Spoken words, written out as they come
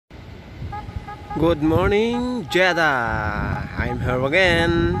Good morning, Jeddah. I'm here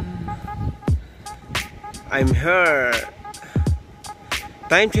again. I'm here.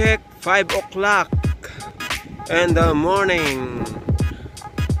 Time check, 5 o'clock in the morning.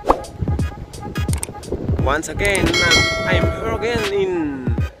 Once again, I'm here again in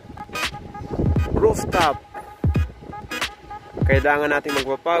rooftop. Kailangan nating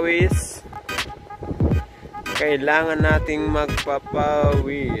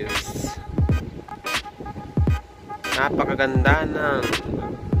magpapawis. Napakaganda ng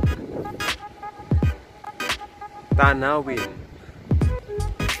tanawin.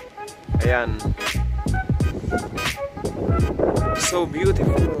 Ayan. So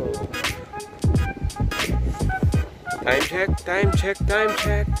beautiful. Time check.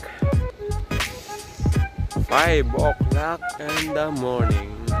 5 o'clock in the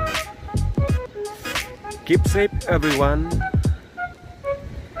morning. Keep safe, everyone.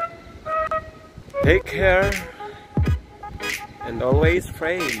 Take care. And always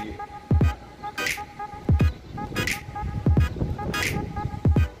pray.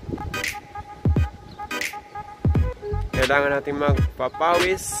 Kailangan natin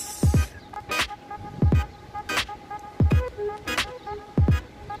magpapawis.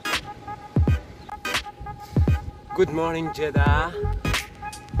 Good morning, Jeddah.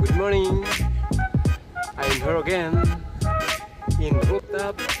 Good morning. I'm here again in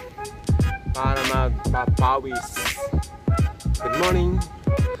rooftop para magpapawis. Good morning.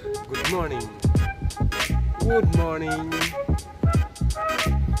 Good morning. Good morning.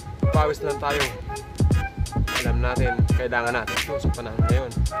 Pawis lang tayo. Alam natin, kailangan natin ito sa panahon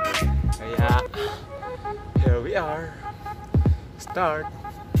ngayon. Kaya, here we are. Start.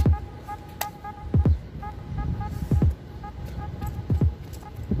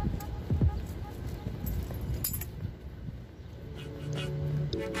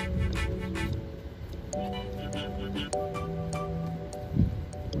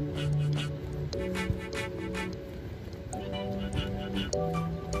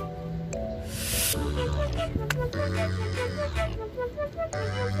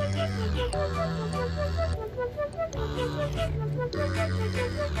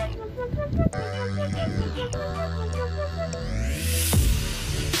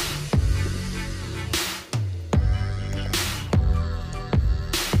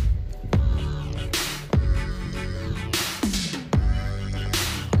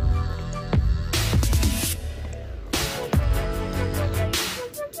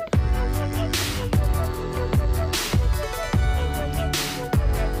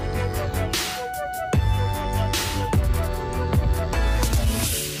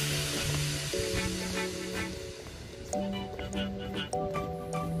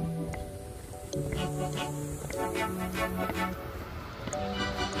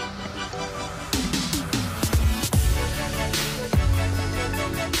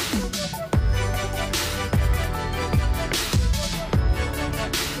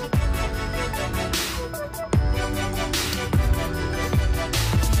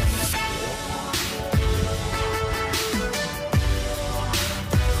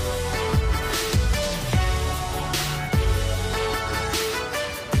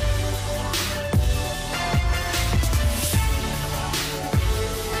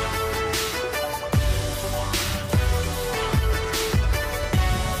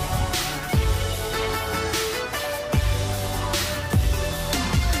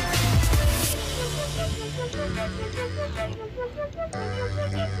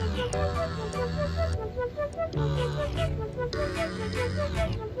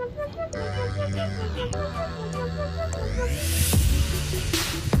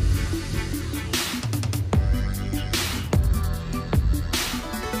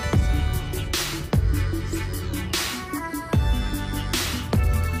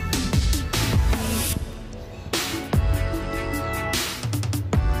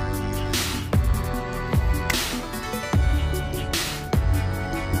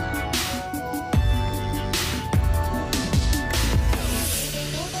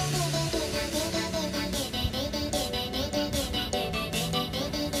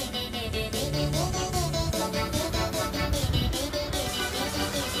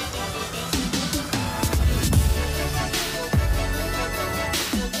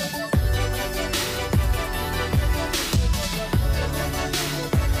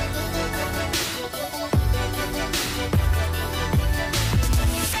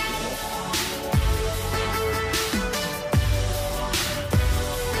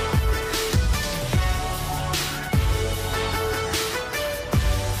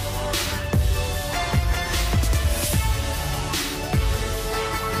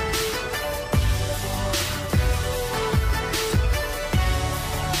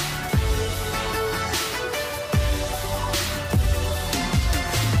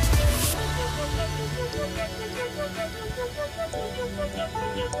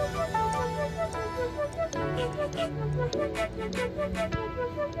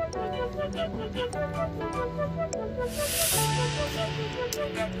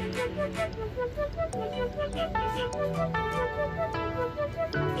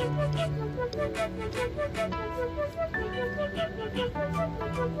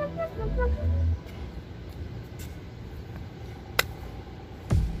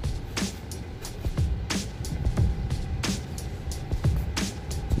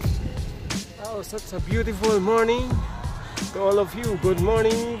 Oh, such a beautiful morning to all of you. Good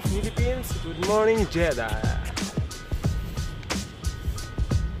morning, Philippines. Good morning, Jeddah.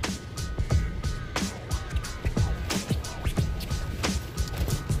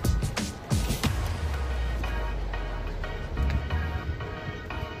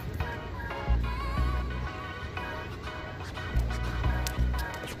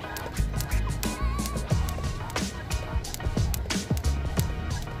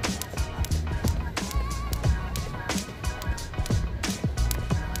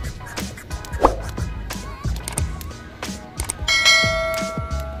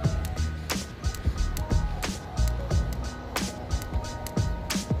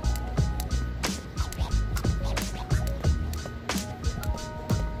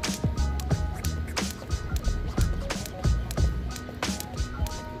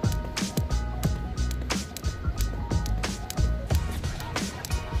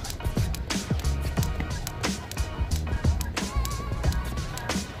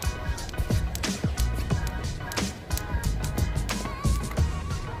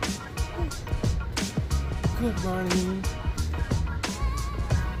 Good morning.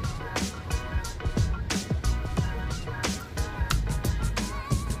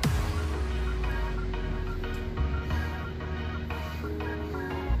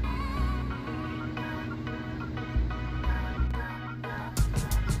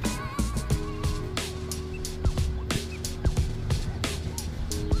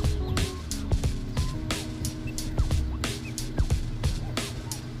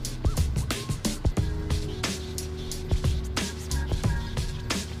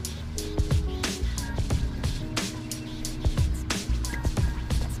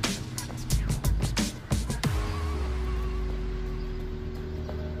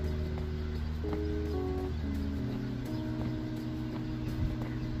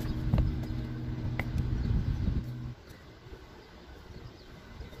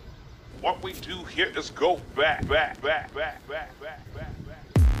 What we do here is go back.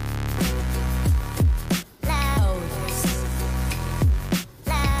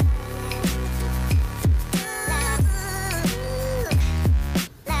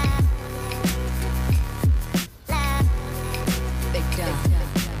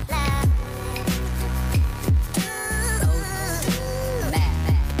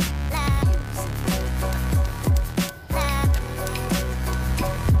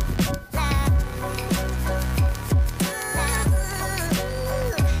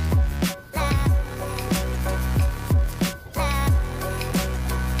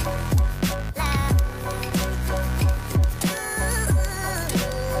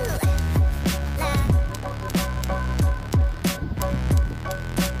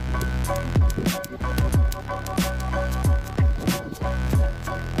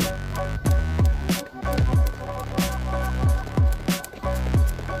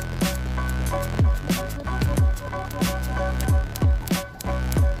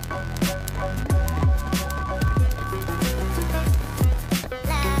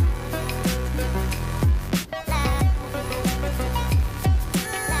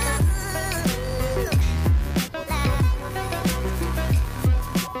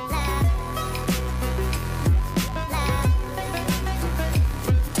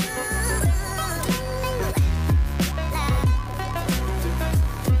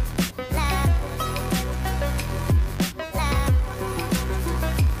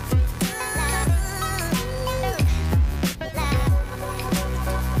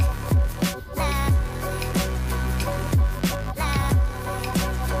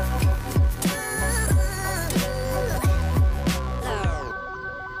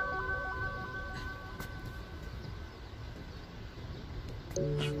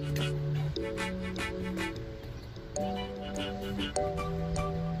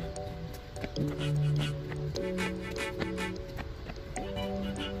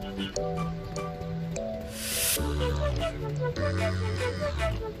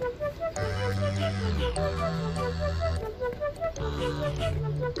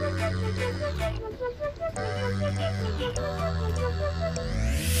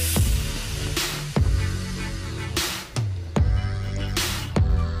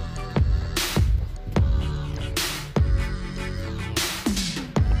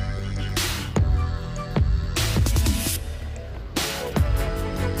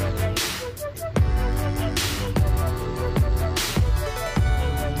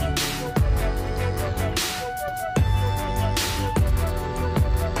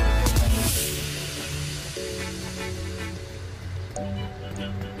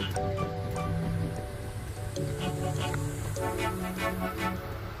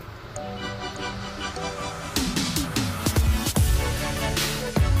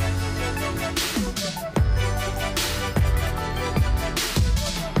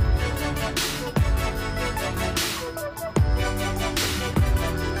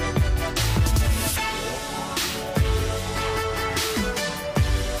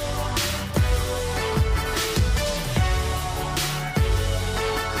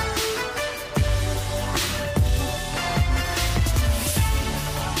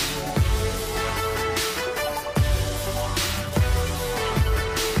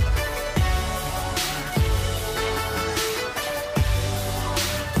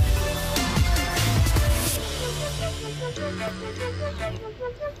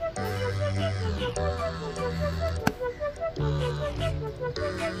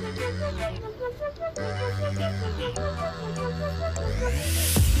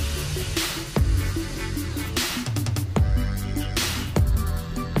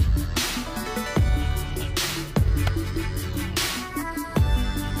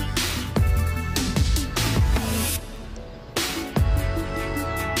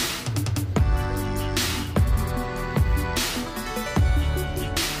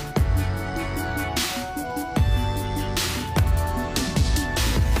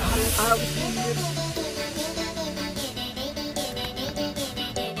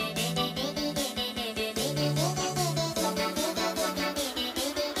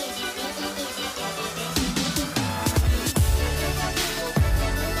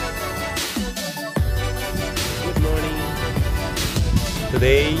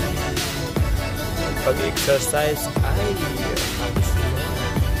 Today, pag-exercise ay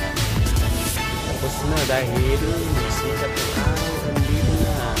tapos na dahil sikat ng araw, andito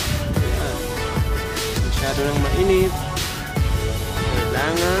na. Ayan. Masyado nang mainit.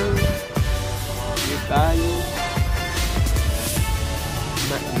 Kailangan hindi tayo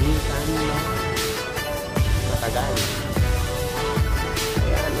mainitan na matagal.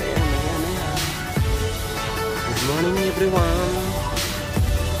 Ayan. Good morning everyone.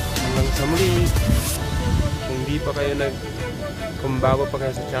 Hanggang sa muli. Kung bago pa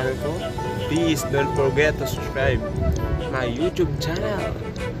kayo sa channel ko, please don't forget to subscribe my YouTube channel,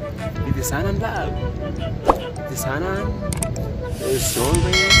 Titisanan Vlog. Titisanan is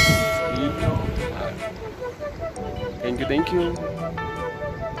always video. Thank you.